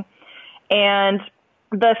terrifying. And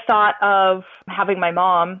the thought of having my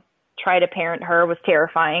mom try to parent her was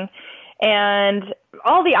terrifying. And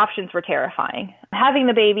all the options were terrifying. Having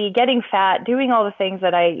the baby, getting fat, doing all the things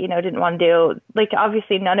that I, didn't want to do. Like,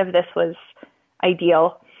 obviously none of this was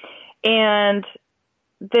ideal. And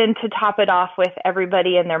then to top it off with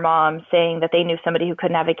everybody and their mom saying that they knew somebody who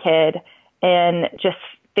couldn't have a kid, and just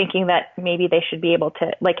thinking that maybe they should be able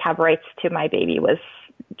to have rights to my baby was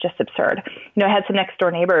just absurd. I had some next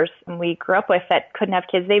door neighbors we grew up with that couldn't have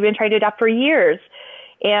kids. They've been trying to adopt for years.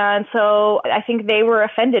 And so I think they were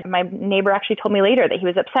offended. My neighbor actually told me later that he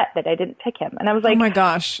was upset that I didn't pick him. And I was like, oh my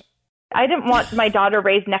gosh, I didn't want my daughter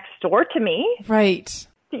raised next door to me. Right.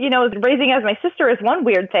 Raising as my sister is one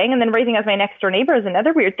weird thing, and then raising as my next door neighbor is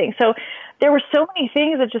another weird thing. So there were so many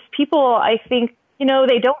things that just people, I think,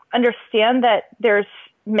 they don't understand that there's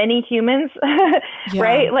many humans,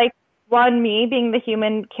 right? Like, one, me being the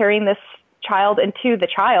human carrying this child, and two, the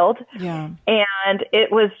child. Yeah. And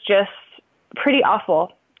it was just pretty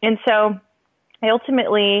awful. And so I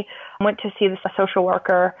ultimately went to see the social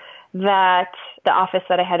worker that the office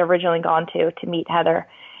that I had originally gone to meet Heather.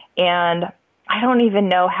 And I don't even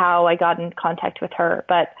know how I got in contact with her,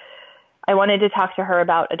 but I wanted to talk to her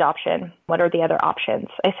about adoption. What are the other options?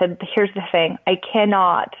 I said, here's the thing. I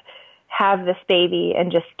cannot have this baby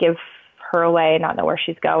and just give her away and not know where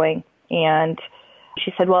she's going. And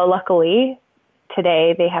she said, well, luckily,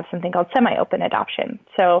 today they have something called semi-open adoption.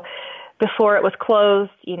 So before it was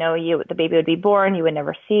closed, the baby would be born, you would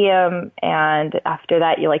never see him. And after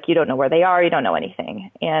that, you don't know where they are. You don't know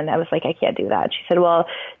anything. And I was like, I can't do that. She said, well,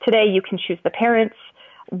 today you can choose the parents.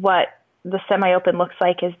 What the semi-open looks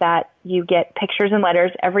like is that you get pictures and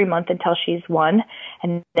letters every month until she's 1,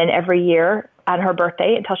 and then every year on her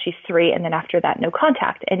birthday until she's 3, and then after that, no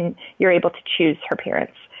contact. And you're able to choose her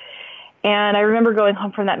parents. And I remember going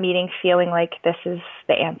home from that meeting feeling like this is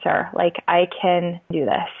the answer. Like, I can do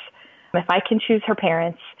this. If I can choose her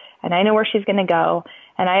parents and I know where she's going to go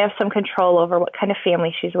and I have some control over what kind of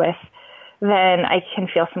family she's with, then I can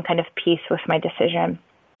feel some kind of peace with my decision.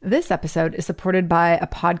 This episode is supported by a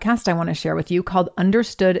podcast I want to share with you called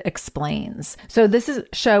Understood Explains. So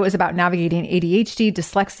show is about navigating ADHD,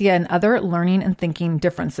 dyslexia, and other learning and thinking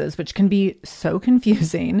differences, which can be so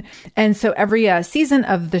confusing. And so every season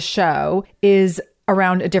of the show is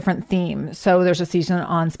around a different theme. So there's a season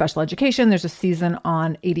on special education, there's a season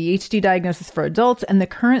on ADHD diagnosis for adults, and the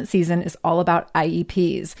current season is all about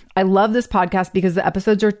IEPs. I love this podcast because the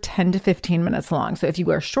episodes are 10 to 15 minutes long. So if you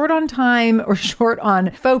are short on time or short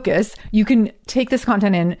on focus, you can take this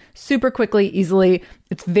content in super quickly, easily.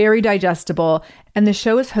 It's very digestible. And the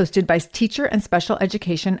show is hosted by teacher and special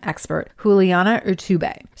education expert Juliana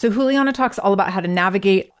Urtubey. So Juliana talks all about how to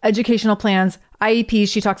navigate educational plans, IEPs.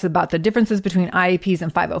 She talks about the differences between IEPs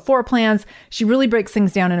and 504 plans. She really breaks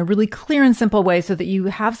things down in a really clear and simple way so that you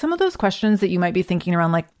have some of those questions that you might be thinking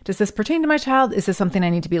around, like, does this pertain to my child? Is this something I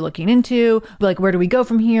need to be looking into? Like, where do we go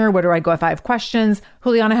from here? Where do I go if I have questions?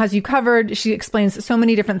 Juliana has you covered. She explains so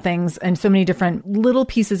many different things and so many different little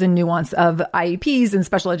pieces and nuance of IEPs and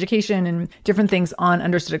special education and different things on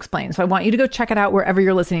Understood Explains. So I want you to go check it out wherever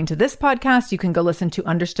you're listening to this podcast. You can go listen to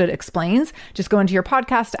Understood Explains. Just go into your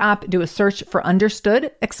podcast app, do a search for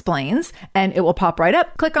Understood Explains, and it will pop right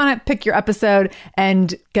up. Click on it, pick your episode,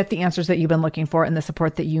 and get the answers that you've been looking for and the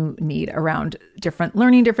support that you need around different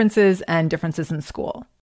learning differences and differences in school.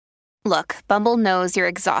 Look, Bumble knows you're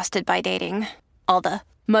exhausted by dating. All the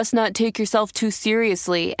must not take yourself too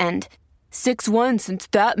seriously and 6'1" since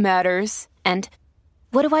that matters. And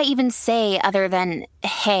what do I even say other than,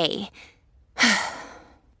 hey?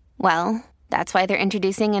 Well, that's why they're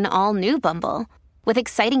introducing an all-new Bumble with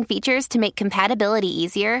exciting features to make compatibility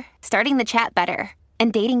easier, starting the chat better,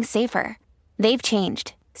 and dating safer. They've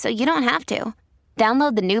changed, so you don't have to.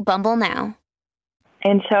 Download the new Bumble now.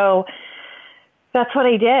 And so that's what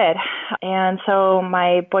I did. And so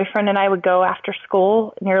my boyfriend and I would go after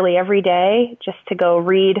school nearly every day just to go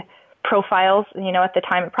read profiles. At the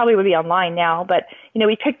time, it probably would be online now, but,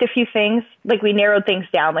 we picked a few things, like we narrowed things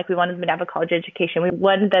down. Like we wanted them to have a college education. We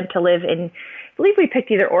wanted them to live in, I believe we picked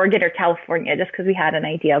either Oregon or California just because we had an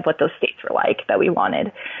idea of what those states were like that we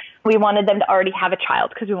wanted. We wanted them to already have a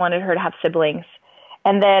child because we wanted her to have siblings.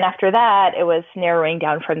 And then after that, it was narrowing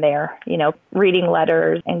down from there, reading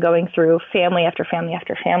letters and going through family after family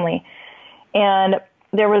after family. And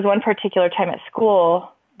there was one particular time at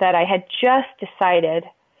school that I had just decided,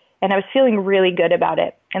 and I was feeling really good about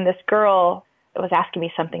it. And this girl was asking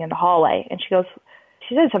me something in the hallway, and she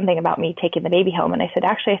said something about me taking the baby home. And I said,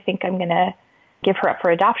 actually, I think I'm going to give her up for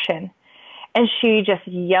adoption. And she just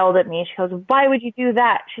yelled at me. She goes, why would you do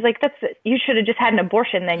that? She's like, you should have just had an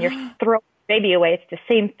abortion. Then you're throwing the baby away. It's the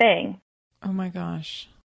same thing. Oh my gosh.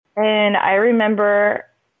 And I remember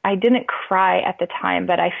I didn't cry at the time,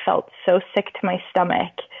 but I felt so sick to my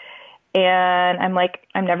stomach. And I'm like,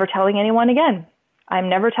 I'm never telling anyone again. I'm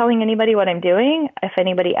never telling anybody what I'm doing. If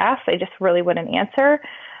anybody asks, I just really wouldn't answer.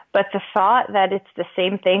 But the thought that it's the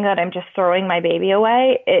same thing, that I'm just throwing my baby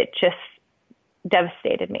away, it just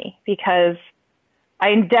devastated me because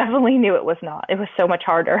I definitely knew it was not. It was so much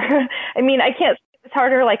harder. I mean, I can't say it's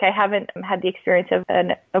harder, like I haven't had the experience of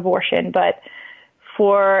an abortion, but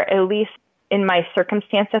for at least in my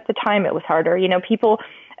circumstance at the time, it was harder.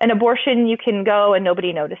 An abortion, you can go and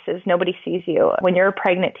nobody notices. Nobody sees you. When you're a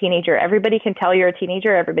pregnant teenager, everybody can tell you're a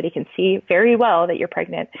teenager. Everybody can see very well that you're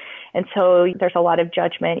pregnant. And so there's a lot of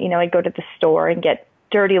judgment. I'd go to the store and get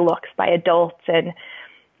dirty looks by adults, and,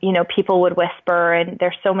 people would whisper, and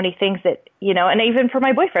there's so many things that, and even for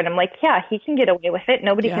my boyfriend, I'm like, yeah, he can get away with it.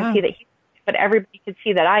 Nobody can see that but everybody can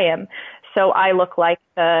see that I am. So I look like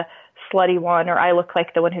the slutty one, or I look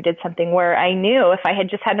like the one who did something, where I knew if I had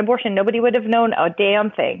just had an abortion, nobody would have known a damn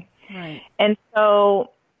thing. Right. And so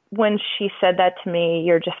when she said that to me,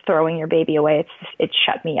 you're just throwing your baby away, it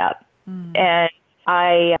shut me up. And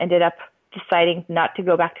I ended up deciding not to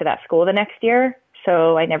go back to that school the next year.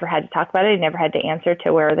 So I never had to talk about it. I never had to answer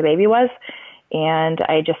to where the baby was. And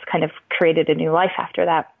I just kind of created a new life after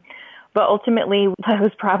that. But ultimately, that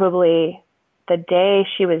was probably the day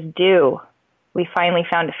she was due. we finally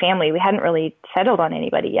found a family. We hadn't really settled on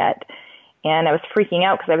anybody yet. And I was freaking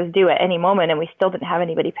out because I was due at any moment and we still didn't have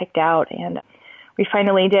anybody picked out. And we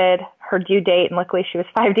finally did her due date. And luckily she was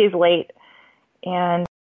 5 days late. And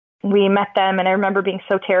we met them. And I remember being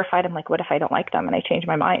so terrified. I'm like, what if I don't like them? And I changed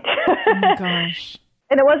my mind. Oh my gosh.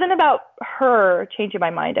 And it wasn't about her changing my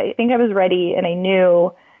mind. I think I was ready and I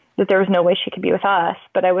knew that there was no way she could be with us.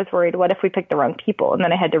 But I was worried, what if we picked the wrong people? And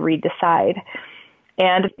then I had to redecide.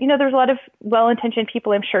 And, there's a lot of well-intentioned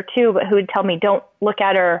people, I'm sure, too, but who would tell me, don't look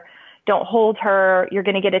at her, don't hold her, you're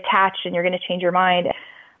going to get attached and you're going to change your mind.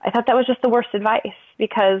 I thought that was just the worst advice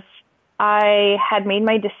because I had made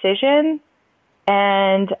my decision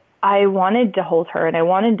and I wanted to hold her and I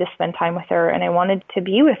wanted to spend time with her and I wanted to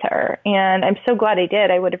be with her. And I'm so glad I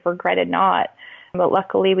did. I would have regretted not. But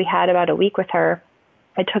luckily we had about a week with her.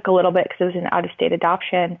 I took a little bit because it was an out-of-state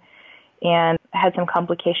adoption and had some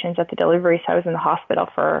complications at the delivery. So I was in the hospital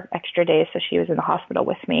for extra days. So she was in the hospital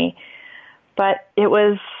with me. But it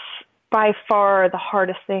was by far the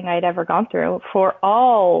hardest thing I'd ever gone through for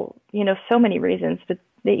all, so many reasons. The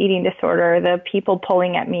eating disorder, the people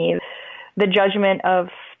pulling at me, the judgment of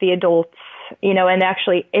the adults, and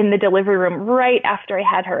actually in the delivery room right after I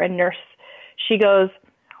had her, a nurse, she goes,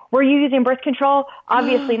 were you using birth control?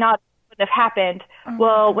 Obviously not. Wouldn't have happened.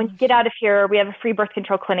 Well, when you get out of here, we have a free birth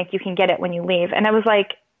control clinic. You can get it when you leave. And I was like,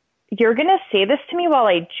 you're going to say this to me while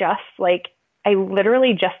I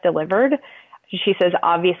literally just delivered. She says,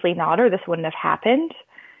 obviously not, or this wouldn't have happened.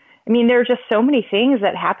 I mean, there are just so many things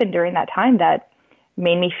that happened during that time that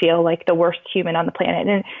made me feel like the worst human on the planet.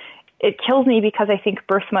 And it kills me because I think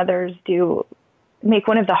birth mothers do make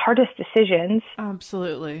one of the hardest decisions.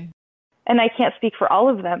 Absolutely. And I can't speak for all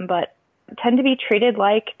of them, but tend to be treated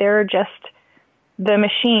like they're just the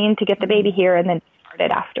machine to get the baby here and then start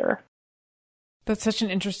it after. That's such an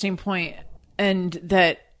interesting point. And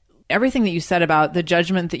that everything that you said about the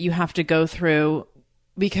judgment that you have to go through,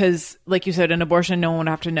 because like you said, an abortion, no one would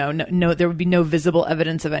have to know. No, there would be no visible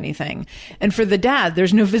evidence of anything. And for the dad,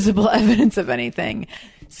 there's no visible evidence of anything.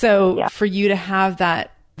 So for you to have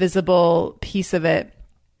that visible piece of it,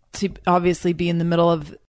 to obviously be in the middle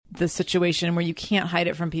of the situation where you can't hide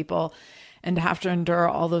it from people and to have to endure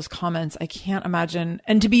all those comments, I can't imagine.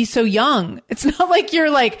 And to be so young, it's not like you're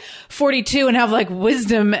like 42 and have like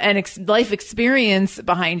wisdom and life experience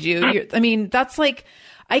behind you. That's like,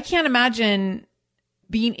 I can't imagine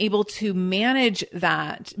being able to manage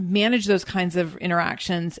those kinds of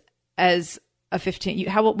interactions as a 15.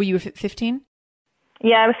 How old were you? 15?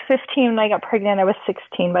 Yeah, I was 15 when I got pregnant. I was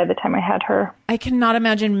 16 by the time I had her. I cannot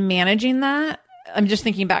imagine managing that. I'm just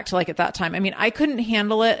thinking back to like at that time. I mean, I couldn't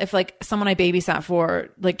handle it if like someone I babysat for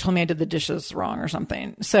like told me I did the dishes wrong or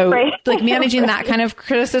something. So like managing that kind of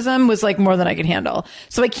criticism was like more than I could handle.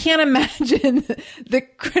 So I can't imagine the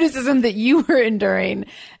criticism that you were enduring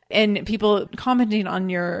and people commenting on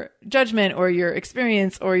your judgment or your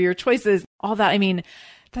experience or your choices, all that. I mean,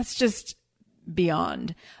 that's just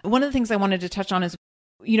beyond. One of the things I wanted to touch on is,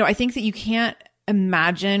 I think that you can't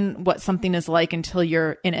imagine what something is like until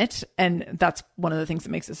you're in it. And that's one of the things that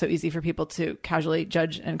makes it so easy for people to casually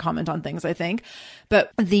judge and comment on things, I think.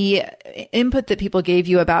 But the input that people gave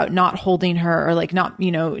you about not holding her or like not,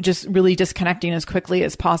 just really disconnecting as quickly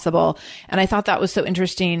as possible. And I thought that was so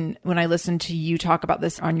interesting when I listened to you talk about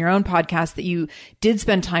this on your own podcast, that you did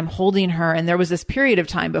spend time holding her. And there was this period of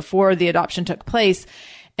time before the adoption took place.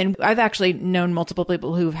 And I've actually known multiple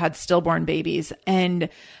people who've had stillborn babies. And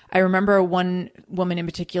I remember one woman in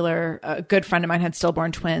particular, a good friend of mine, had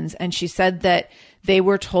stillborn twins. And she said that they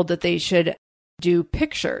were told that they should do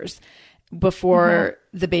pictures before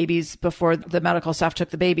the babies, before the medical staff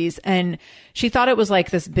took the babies. And she thought it was like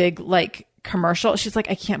this big, like, commercial. She's like,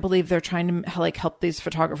 I can't believe they're trying to like help these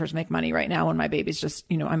photographers make money right now when my baby's just,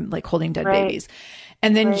 I'm like holding dead babies.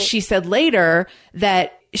 And then she said later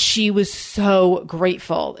that she was so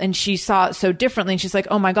grateful and she saw it so differently. And she's like,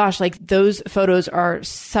 oh my gosh, like those photos are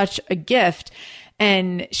such a gift.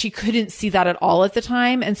 And she couldn't see that at all at the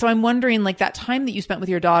time. And so I'm wondering, like, that time that you spent with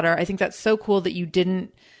your daughter, I think that's so cool that you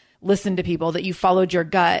didn't listen to people, that you followed your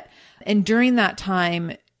gut. And during that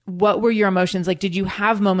time, what were your emotions? Like, did you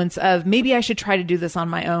have moments of maybe I should try to do this on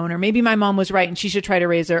my own, or maybe my mom was right and she should try to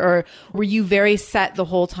raise her? Or were you very set the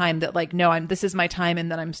whole time that like, no, this is my time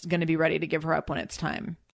and then I'm going to be ready to give her up when it's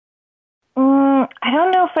time? I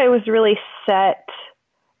don't know if I was really set,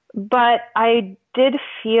 but I did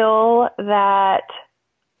feel that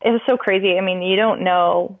it was so crazy. I mean, you don't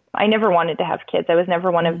know. I never wanted to have kids. I was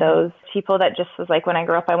never one of those people that just was like, when I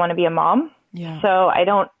grow up, I want to be a mom. Yeah. So I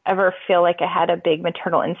don't ever feel like I had a big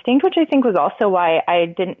maternal instinct, which I think was also why I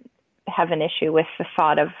didn't have an issue with the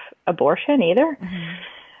thought of abortion either.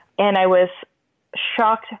 And I was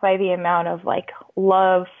shocked by the amount of like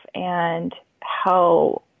love and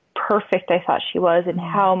how perfect I thought she was, and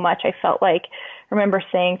how much I felt like, I remember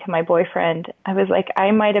saying to my boyfriend, I was like,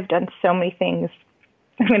 I might have done so many things,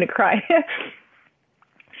 I'm going to cry,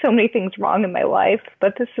 so many things wrong in my life,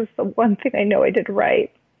 but this is the one thing I know I did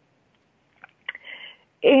right.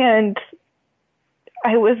 And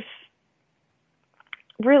I was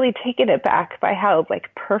really taken aback by how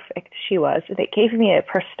like perfect she was. And it gave me a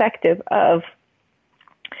perspective of,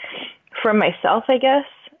 from myself, I guess,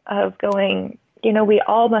 of going, you know, we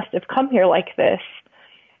all must have come here like this.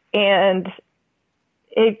 And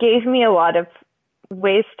it gave me a lot of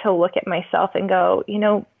ways to look at myself and go, you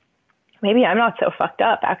know, maybe I'm not so fucked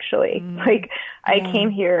up, actually. Like, I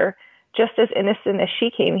came here just as innocent as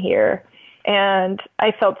she came here. And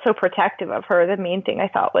I felt so protective of her. The main thing I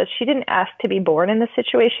thought was she didn't ask to be born in this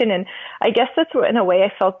situation. And I guess that's what, in a way,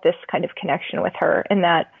 I felt this kind of connection with her, in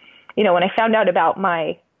that, you know, when I found out about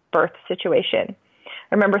my birth situation,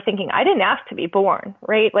 I remember thinking, I didn't ask to be born,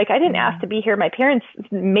 right? Like, I didn't ask to be here. My parents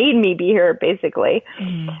made me be here, basically.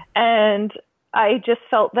 And I just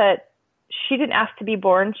felt that she didn't ask to be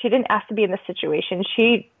born. She didn't ask to be in this situation.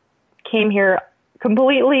 She came here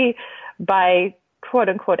completely by quote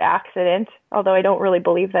unquote accident, although I don't really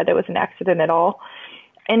believe that it was an accident at all.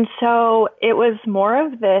 And so it was more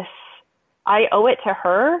of this, I owe it to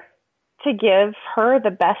her to give her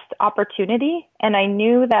the best opportunity. And I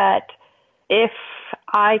knew that if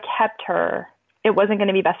I kept her, it wasn't going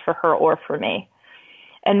to be best for her or for me.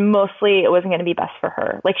 And mostly it wasn't going to be best for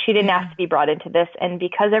her. Like, she didn't ask to be brought into this. And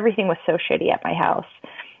because everything was so shitty at my house,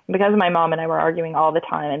 because my mom and I were arguing all the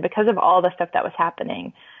time, and because of all the stuff that was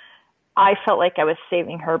happening, I felt like I was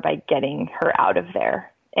saving her by getting her out of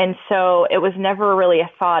there. And so it was never really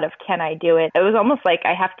a thought of, can I do it? It was almost like,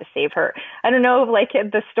 I have to save her. I don't know, like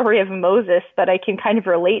the story of Moses, but I can kind of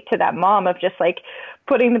relate to that mom of just like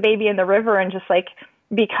putting the baby in the river, and just like,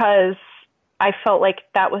 because I felt like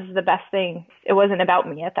that was the best thing. It wasn't about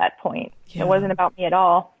me at that point. It wasn't about me at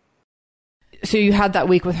all. So you had that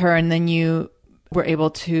week with her, and then you were able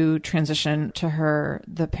to transition to her,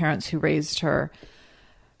 the parents who raised her.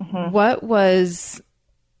 What was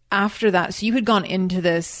after that? So you had gone into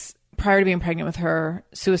this prior to being pregnant with her,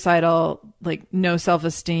 suicidal, like no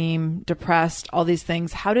self-esteem, depressed, all these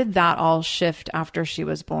things. How did that all shift after she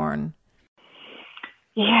was born?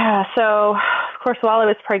 Yeah. So of course, while I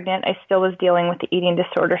was pregnant, I still was dealing with the eating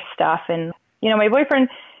disorder stuff. And, you know, my boyfriend,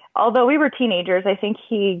 although we were teenagers, I think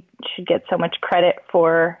he should get so much credit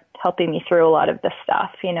for helping me through a lot of this stuff.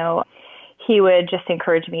 You know, he would just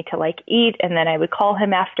encourage me to like eat, and then I would call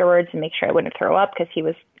him afterwards and make sure I wouldn't throw up, because he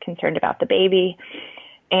was concerned about the baby.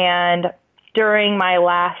 And during my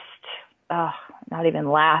last, not even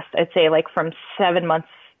last, I'd say like from 7 months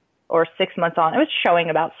or 6 months on, I was showing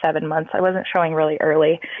about 7 months. I wasn't showing really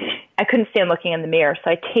early. I couldn't stand looking in the mirror. So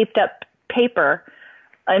I taped up paper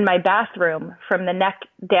in my bathroom from the neck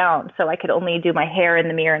down, so I could only do my hair in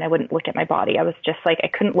the mirror, and I wouldn't look at my body. I was just like, I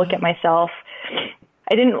couldn't look at myself.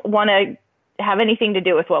 I didn't want to have anything to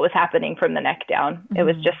do with what was happening from the neck down. It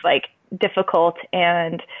was just like difficult,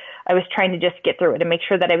 and I was trying to just get through it and make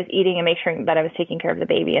sure that I was eating and make sure that I was taking care of the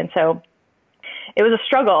baby. And so it was a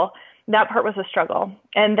struggle. That part was a struggle.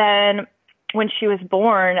 And then when she was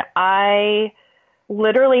born, I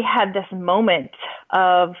literally had this moment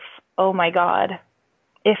of, oh my God,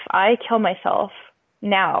 if I kill myself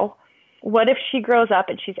now, what if she grows up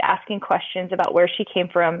and she's asking questions about where she came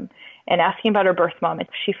from and asking about her birth mom, and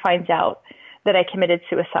she finds out that I committed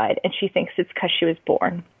suicide, and she thinks it's because she was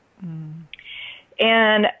born.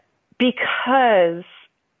 And because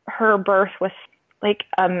her birth was like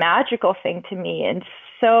a magical thing to me, and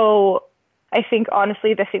so I think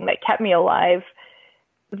honestly the thing that kept me alive,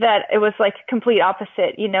 that it was like complete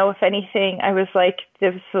opposite. You know, if anything, I was like,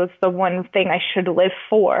 this was the one thing I should live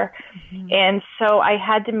for. And so I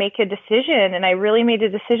had to make a decision, and I really made a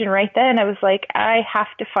decision right then. I was like, I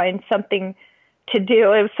have to find something to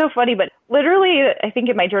do. It was so funny, but literally, I think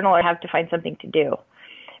in my journal, I have to find something to do,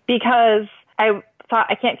 because I thought,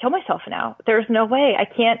 I can't kill myself now. There's no way. I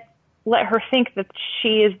can't let her think that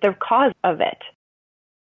she is the cause of it.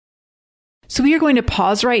 So we are going to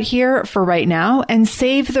pause right here for right now and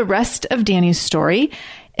save the rest of Danny's story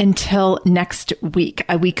until next week.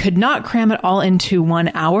 We could not cram it all into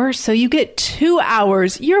 1 hour, so you get 2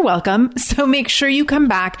 hours. You're welcome. So make sure you come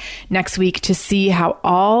back next week to see how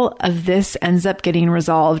all of this ends up getting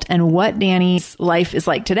resolved, and what Danny's life is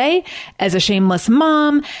like today as a shameless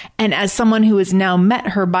mom, and as someone who has now met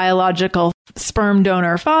her biological sperm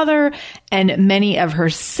donor father and many of her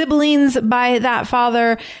siblings by that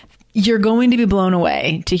father. You're going to be blown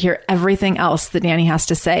away to hear everything else that Danny has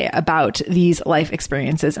to say about these life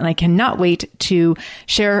experiences. And I cannot wait to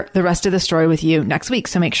share the rest of the story with you next week.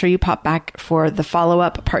 So make sure you pop back for the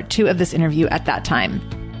follow-up part 2 of this interview at that time.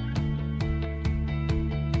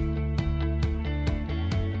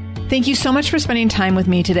 Thank you so much for spending time with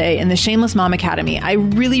me today in the Shameless Mom Academy. I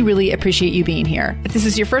really, really appreciate you being here. If this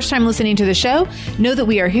is your first time listening to the show, know that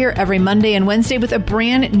we are here every Monday and Wednesday with a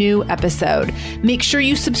brand new episode. Make sure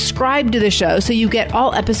you subscribe to the show so you get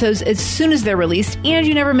all episodes as soon as they're released and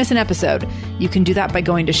you never miss an episode. You can do that by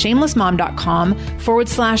going to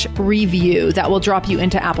shamelessmom.com/review. That will drop you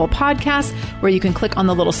into Apple Podcasts, where you can click on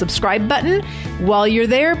the little subscribe button. While you're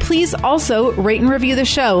there, please also rate and review the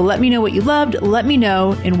show. Let me know what you loved. Let me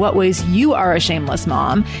know in what ways you are a shameless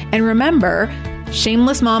mom. And remember,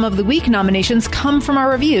 Shameless Mom of the Week nominations come from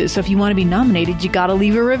our reviews. So if you want to be nominated, you got to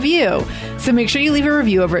leave a review. So make sure you leave a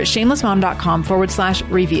review over at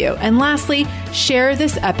shamelessmom.com/review. And lastly, share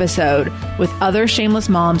this episode with other shameless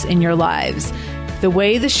moms in your lives. The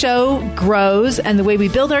way the show grows and the way we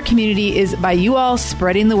build our community is by you all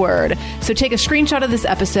spreading the word. So take a screenshot of this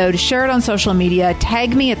episode, share it on social media,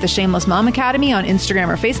 tag me at the Shameless Mom Academy on Instagram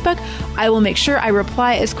or Facebook. I will make sure I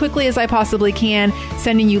reply as quickly as I possibly can,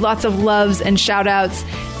 sending you lots of loves and shout outs,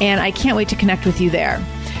 and I can't wait to connect with you there.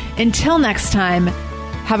 Until next time,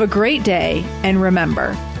 have a great day, and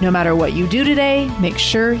remember, no matter what you do today, make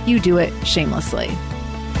sure you do it shamelessly.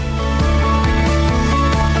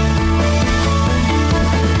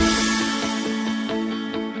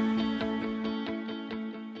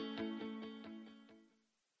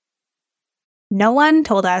 No one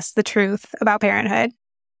told us the truth about parenthood.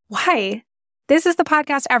 Why? This is the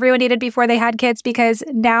podcast everyone needed before they had kids, because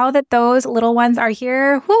now that those little ones are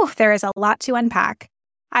here, there is a lot to unpack.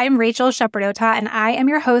 I'm Rachel Shepardota, and I am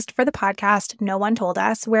your host for the podcast No One Told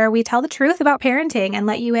Us, where we tell the truth about parenting and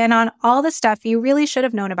let you in on all the stuff you really should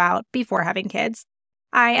have known about before having kids.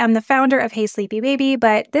 I am the founder of Hey Sleepy Baby,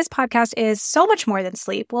 but this podcast is so much more than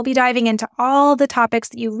sleep. We'll be diving into all the topics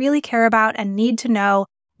that you really care about and need to know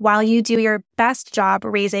while you do your best job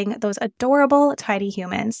raising those adorable, tiny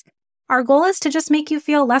humans. Our goal is to just make you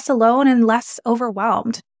feel less alone and less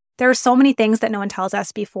overwhelmed. There are so many things that no one tells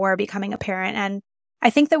us before becoming a parent, and I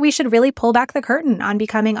think that we should really pull back the curtain on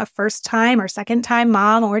becoming a first-time or second-time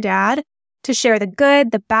mom or dad to share the good,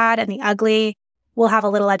 the bad, and the ugly. We'll have a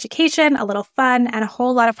little education, a little fun, and a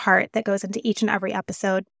whole lot of heart that goes into each and every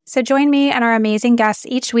episode. So join me and our amazing guests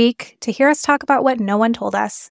each week to hear us talk about what no one told us.